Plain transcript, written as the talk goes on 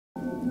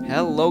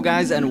Hello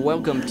guys and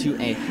welcome to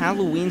a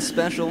Halloween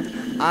special.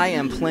 I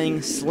am playing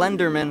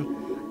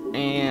Slenderman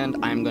and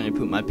I'm going to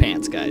poop my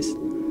pants, guys.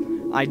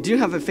 I do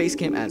have a face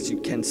cam, as you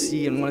can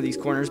see in one of these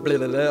corners, blah,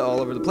 blah, blah, all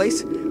over the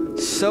place.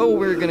 So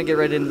we're going to get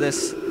right into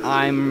this.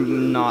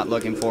 I'm not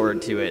looking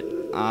forward to it.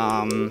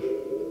 I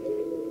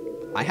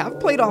have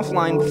played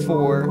offline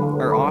before,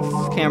 or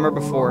off camera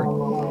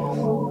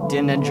before.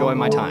 Didn't enjoy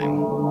my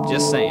time.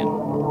 Just saying.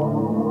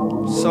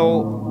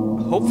 So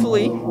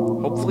hopefully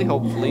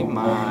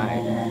my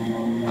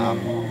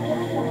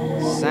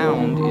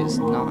sound is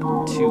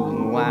not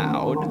too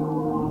loud.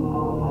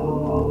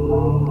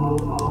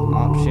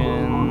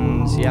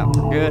 Options, yeah,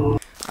 we're good.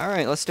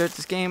 Alright, let's start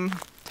this game.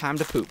 Time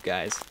to poop,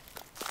 guys.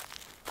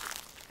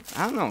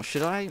 I don't know,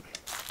 should I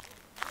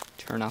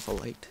turn off a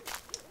light?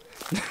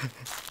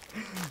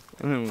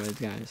 Anyways,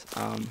 guys,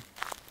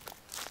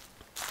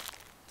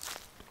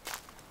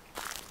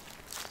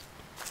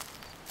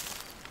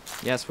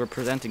 yes, we're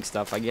presenting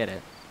stuff, I get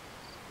it.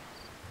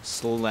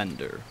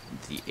 Slender,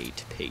 the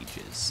 8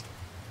 pages.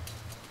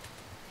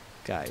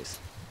 Guys,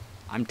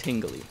 I'm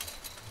tingly.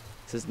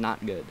 This is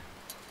not good.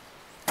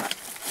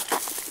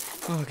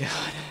 Oh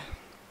god.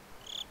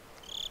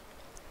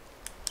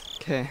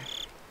 Okay.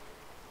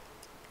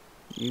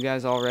 You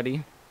guys all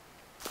ready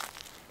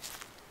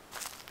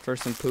for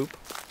some poop?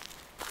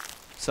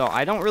 So,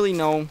 I don't really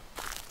know.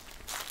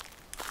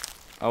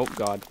 Oh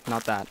god,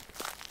 not that.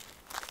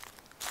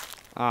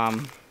 I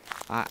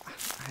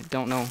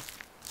don't know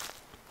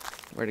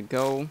where to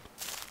go.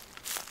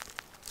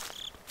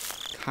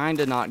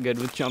 Kinda not good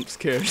with jump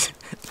scares.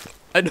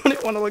 I don't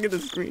even want to look at the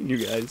screen, you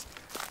guys.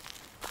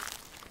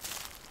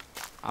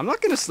 I'm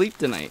not gonna sleep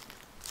tonight.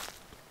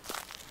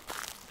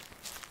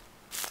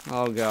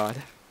 Oh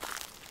god.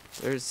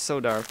 It's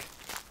so dark.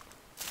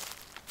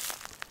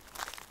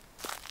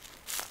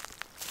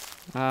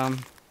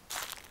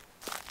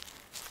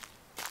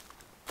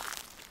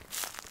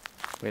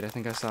 Wait, I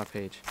think I saw a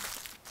page.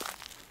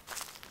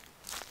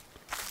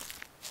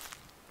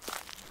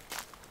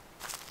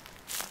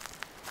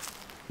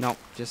 Nope,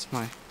 just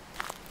my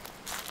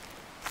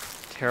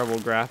terrible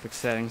graphic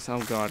settings.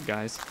 Oh god,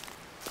 guys.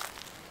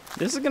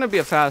 This is gonna be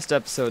a fast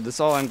episode. That's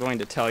all I'm going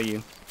to tell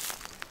you.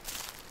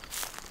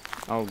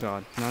 Oh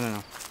god.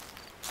 No.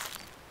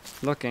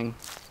 Looking.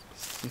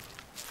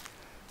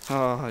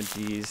 Oh,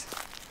 jeez.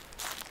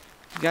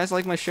 You guys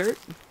like my shirt?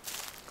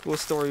 Cool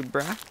story,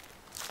 brah.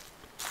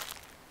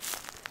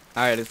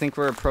 Alright, I think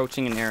we're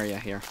approaching an area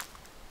here.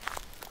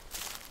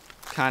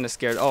 Kinda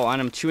scared. Oh,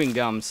 and I'm chewing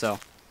gum, so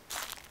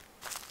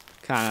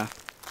kinda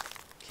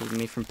keeping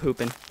me from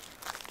pooping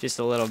just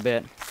a little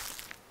bit.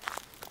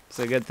 It's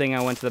a good thing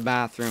I went to the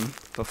bathroom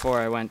before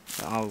I went.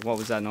 Oh, what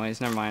was that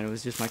noise? Never mind, it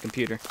was just my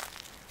computer.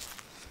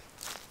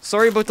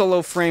 Sorry about the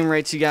low frame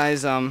rates, you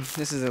guys.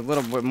 This is a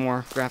little bit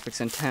more graphics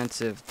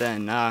intensive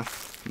than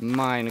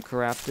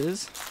Minecraft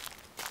is.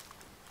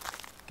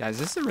 Guys,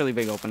 this is a really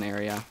big open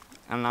area,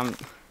 and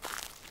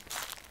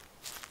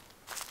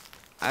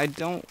I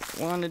don't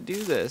want to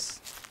do this.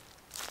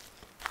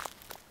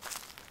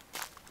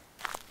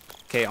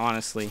 Okay,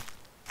 honestly.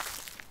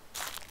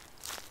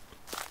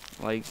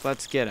 Like,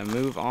 let's get a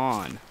move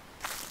on.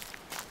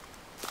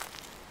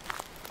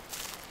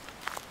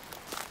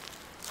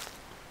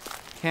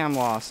 Okay, I'm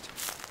lost.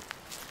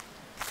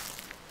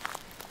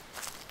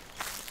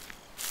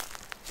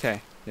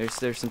 Okay,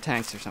 there's some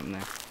tanks or something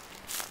there.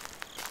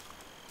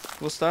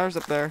 Cool stars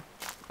up there.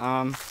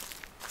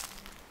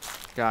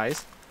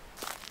 Guys.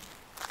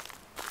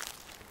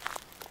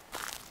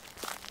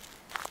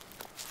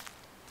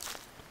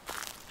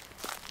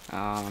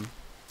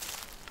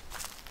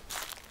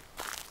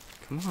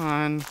 Come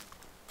on.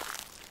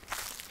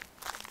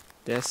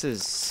 This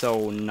is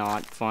so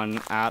not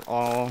fun at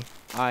all.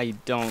 I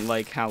don't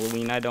like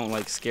Halloween. I don't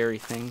like scary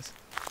things.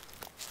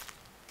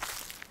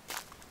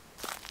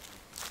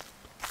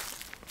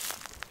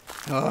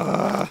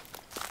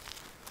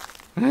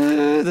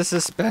 The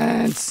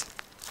suspense.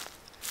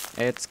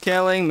 It's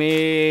killing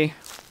me.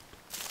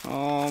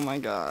 Oh my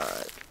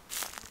god.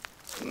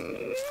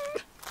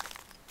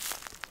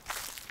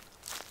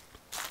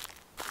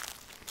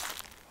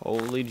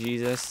 Holy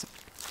Jesus.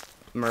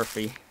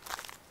 Murphy,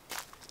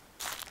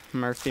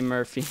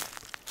 Murphy,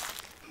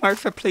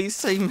 please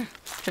save me.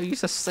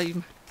 Jesus, save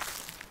me.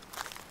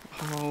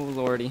 Oh,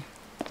 lordy.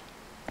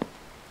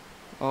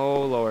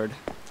 Oh, Lord.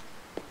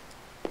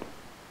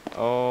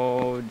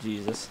 Oh,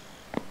 Jesus.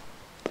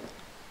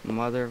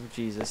 Mother of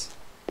Jesus.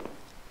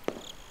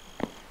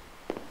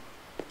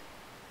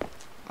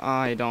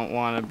 I don't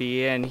want to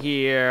be in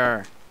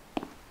here.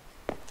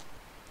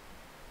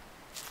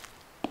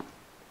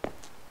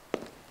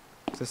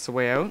 Is this the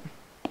way out?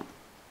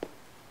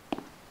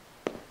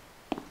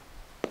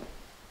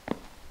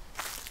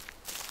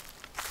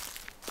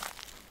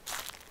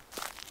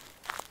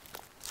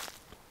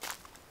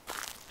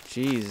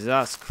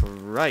 Jesus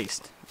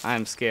Christ.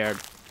 I'm scared.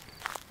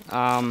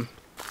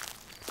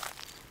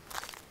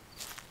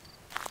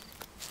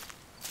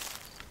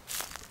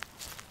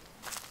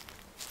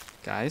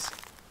 Guys,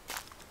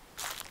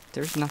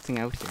 there's nothing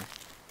out here.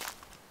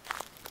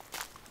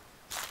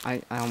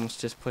 I almost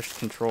just pushed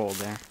control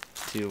there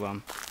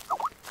to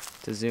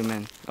zoom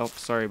in. Oh,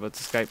 sorry about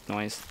the Skype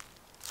noise.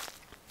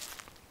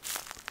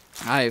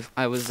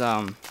 I was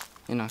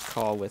in a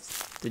call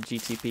with the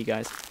GTP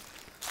guys.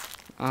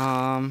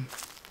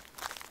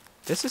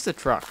 This is a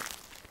truck.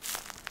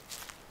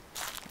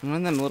 One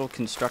of them little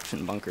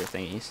construction bunker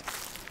thingies.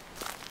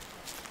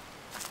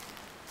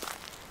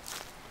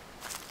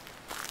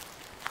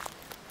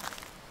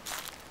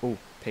 Oh,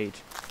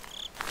 page.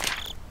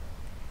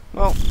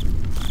 Well,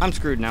 I'm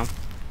screwed now.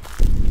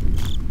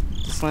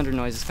 The Slender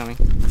noise is coming.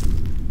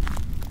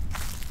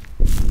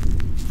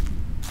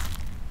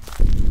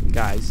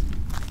 Guys,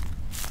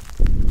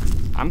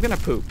 I'm gonna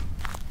poop.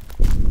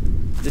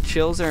 The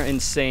chills are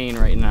insane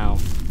right now.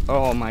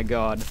 Oh my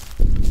god.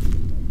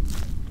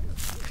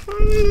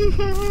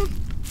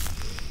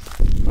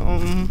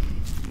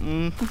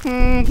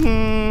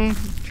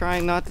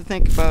 Trying not to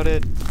think about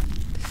it.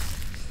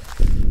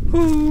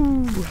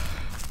 Whew.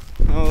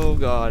 Oh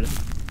god.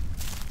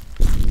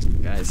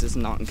 Guys, this is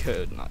not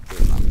good. Not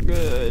good. Not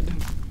good.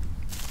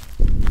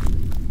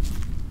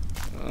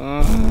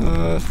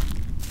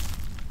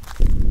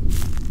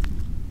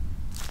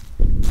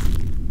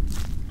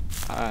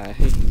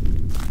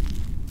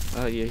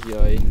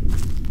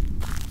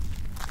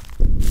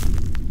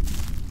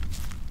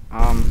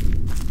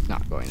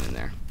 Not going in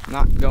there.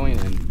 Not going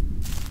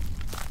in.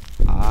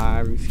 I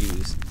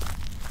refuse.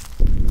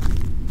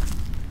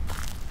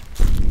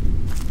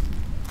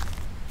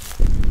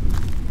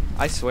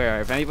 I swear,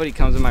 if anybody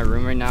comes in my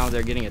room right now,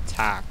 they're getting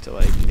attacked.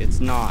 Like, it's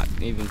not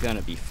even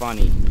gonna be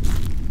funny.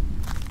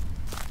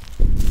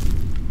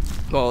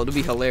 Well, it'll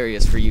be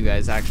hilarious for you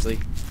guys, actually.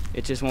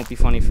 It just won't be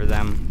funny for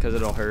them, because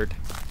it'll hurt.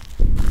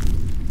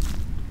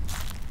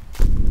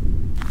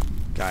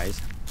 Guys,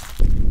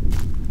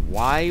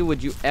 why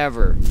would you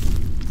ever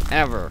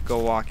go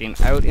walking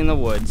out in the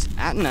woods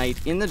at night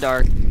in the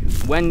dark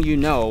when you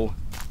know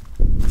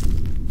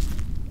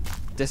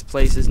this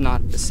place is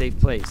not a safe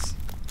place?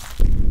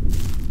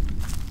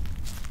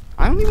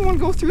 I don't even want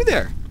to go through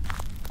there.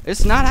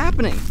 It's not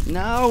happening.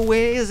 No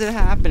way is it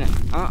happening.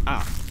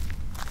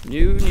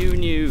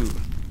 New.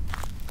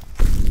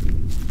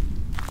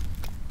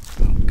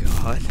 Oh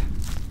god.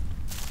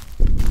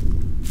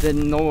 The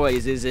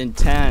noise is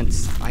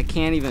intense. I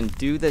can't even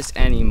do this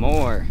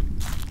anymore.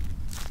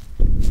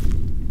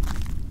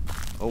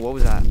 Oh, what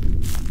was that?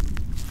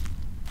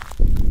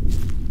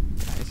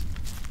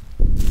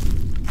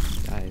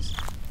 Guys.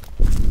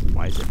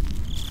 Why is it?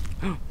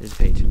 Oh, there's a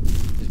page.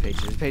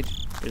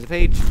 There's a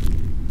page.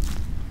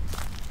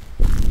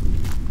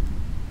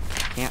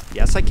 Can't.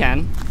 Yes, I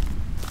can.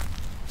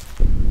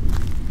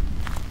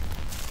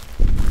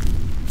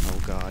 Oh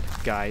god.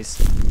 Guys.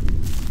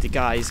 The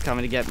guy's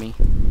coming to get me.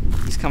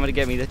 He's coming to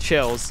get me. The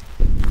chills.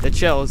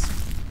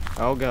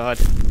 Oh god.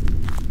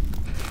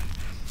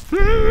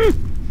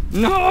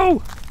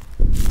 No!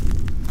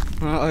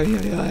 Are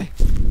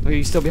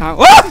you still behind?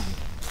 Ah!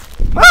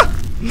 Ah!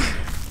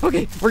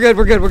 Okay, we're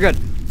good.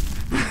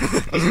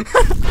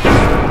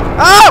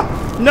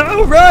 Ah!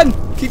 No, run!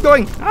 Keep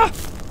going. Ah!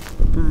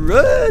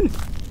 Run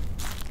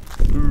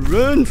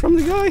from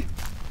the guy.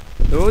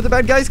 Oh, the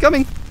bad guy's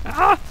coming.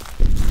 Ah!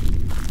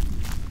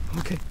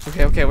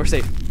 Okay, we're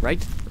safe.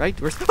 Right?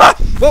 We're ah!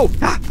 Whoa!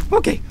 Ah!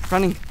 Okay,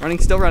 running,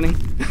 still running.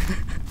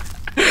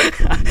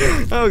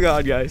 Oh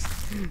god, guys.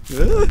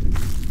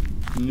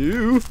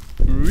 No,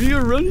 we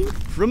are running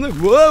from the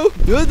whoa!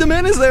 The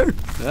man is there.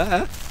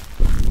 Ah!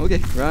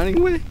 Okay, running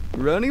away.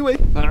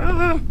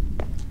 Ah!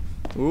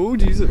 Oh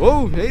Jesus!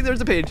 Oh, hey,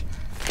 there's a page.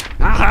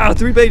 Ah!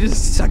 3 pages.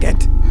 Suck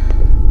it,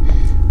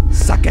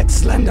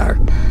 Slender.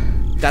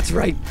 That's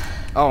right.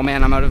 Oh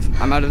man, I'm out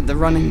of the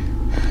running.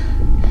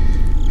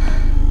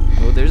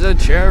 Oh, there's a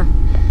chair.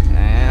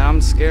 And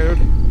I'm scared.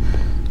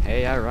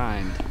 Hey, I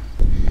rhymed.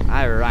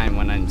 I rhyme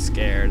when I'm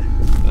scared.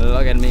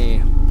 Look at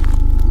me.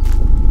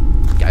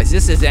 Guys,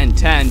 this is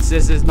intense.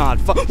 This is not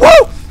fun.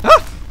 Whoa!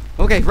 Ah!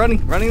 Okay,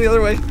 running the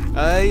other way.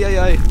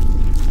 Aye.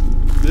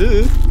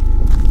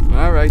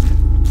 Alright.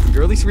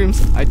 Girly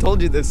screams. I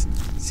told you this.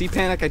 See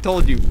panic, I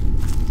told you.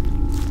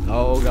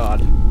 Oh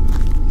god.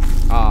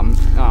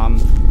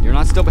 You're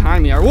not still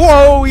behind me, are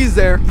whoa, he's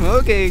there.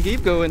 Okay,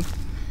 keep going.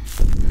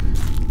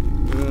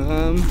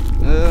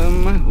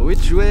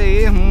 Which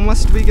way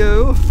must we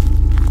go?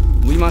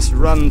 We must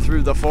run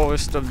through the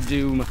forest of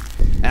doom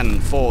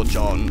and forge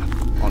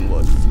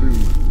onward through.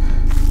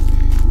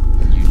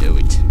 You know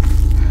it.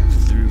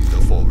 Through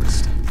the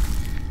forest.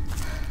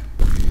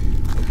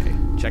 Okay,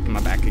 checking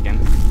my back again.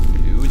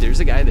 Ooh, there's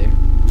a guy there.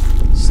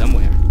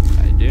 Somewhere.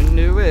 I don't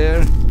know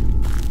where.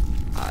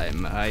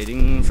 I'm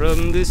hiding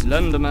from this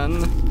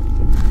Slenderman.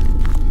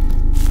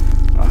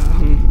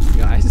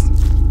 Guys.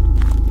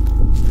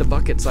 The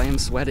buckets I am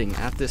sweating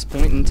at this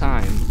point in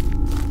time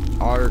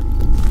are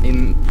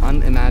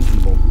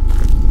unimaginable.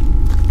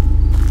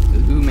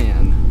 Ooh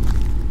man.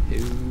 Who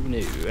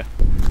knew?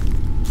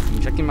 I'm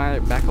checking my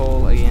back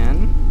hole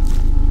again.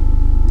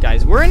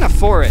 Guys, we're in a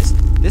forest.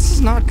 This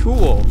is not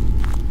cool.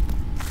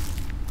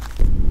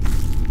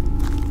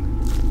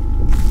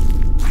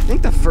 I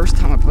think the first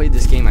time I played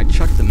this game, I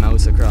chucked the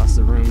mouse across across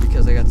the room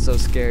because I got so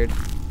scared.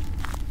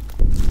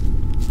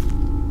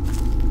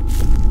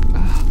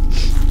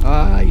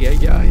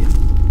 Ay.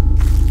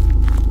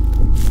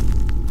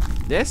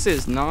 This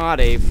is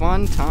not a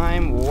fun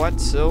time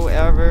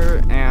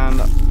whatsoever,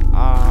 and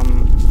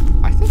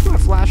I think my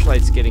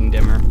flashlight's getting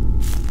dimmer.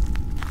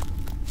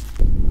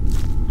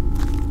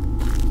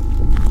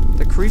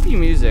 The creepy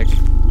music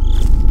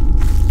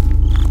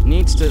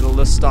needs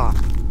to stop.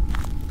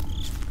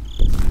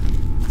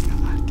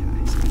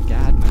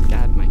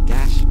 My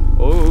gosh.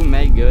 Oh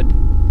my god.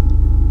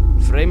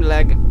 Frame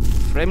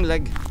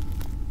leg.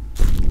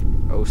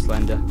 Oh,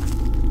 Slender.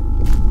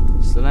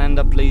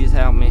 Slender, please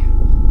help me.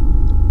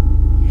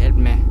 Help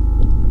me.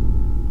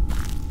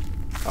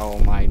 Oh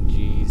my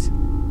jeez.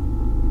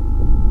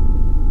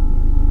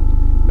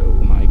 Oh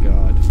my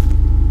god.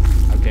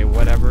 Okay,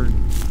 whatever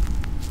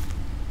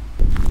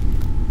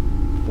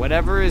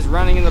is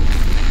running in the...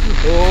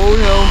 Oh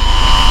no.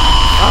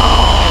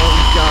 Oh,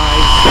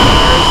 guys.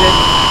 Where is it?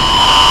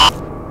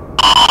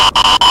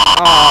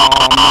 Oh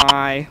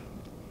my.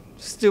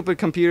 Stupid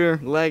computer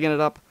lagging it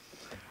up.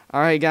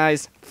 Alright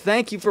guys,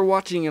 thank you for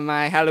watching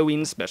my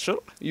Halloween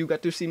special. You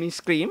got to see me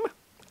scream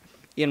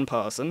in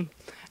person.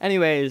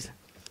 Anyways,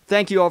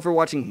 thank you all for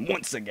watching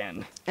once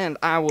again. And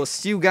I will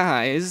see you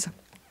guys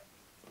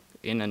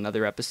in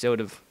another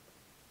episode of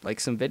like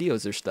some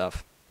videos or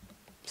stuff.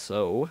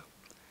 So,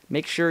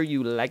 make sure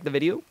you like the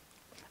video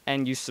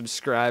and you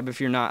subscribe if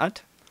you're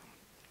not.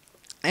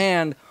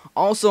 And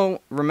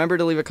also, remember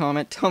to leave a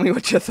comment. Tell me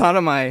what you thought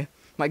of my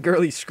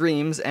girly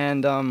screams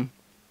and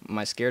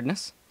my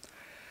scaredness.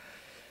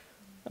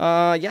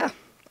 Yeah,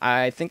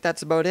 I think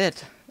that's about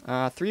it.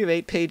 3 of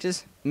 8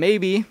 pages.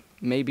 Maybe.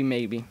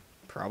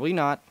 Probably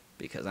not,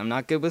 because I'm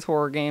not good with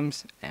horror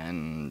games,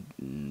 and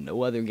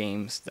no other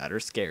games that are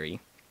scary.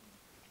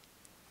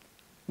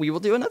 We will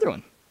do another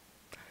one.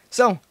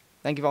 So,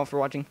 thank you all for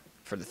watching,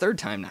 for the 3rd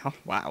time now.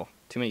 Wow,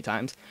 too many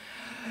times.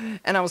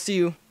 And I will see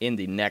you in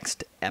the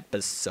next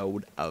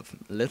episode of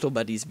Little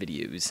Buddy's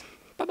videos.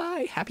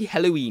 Bye-bye, happy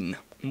Halloween.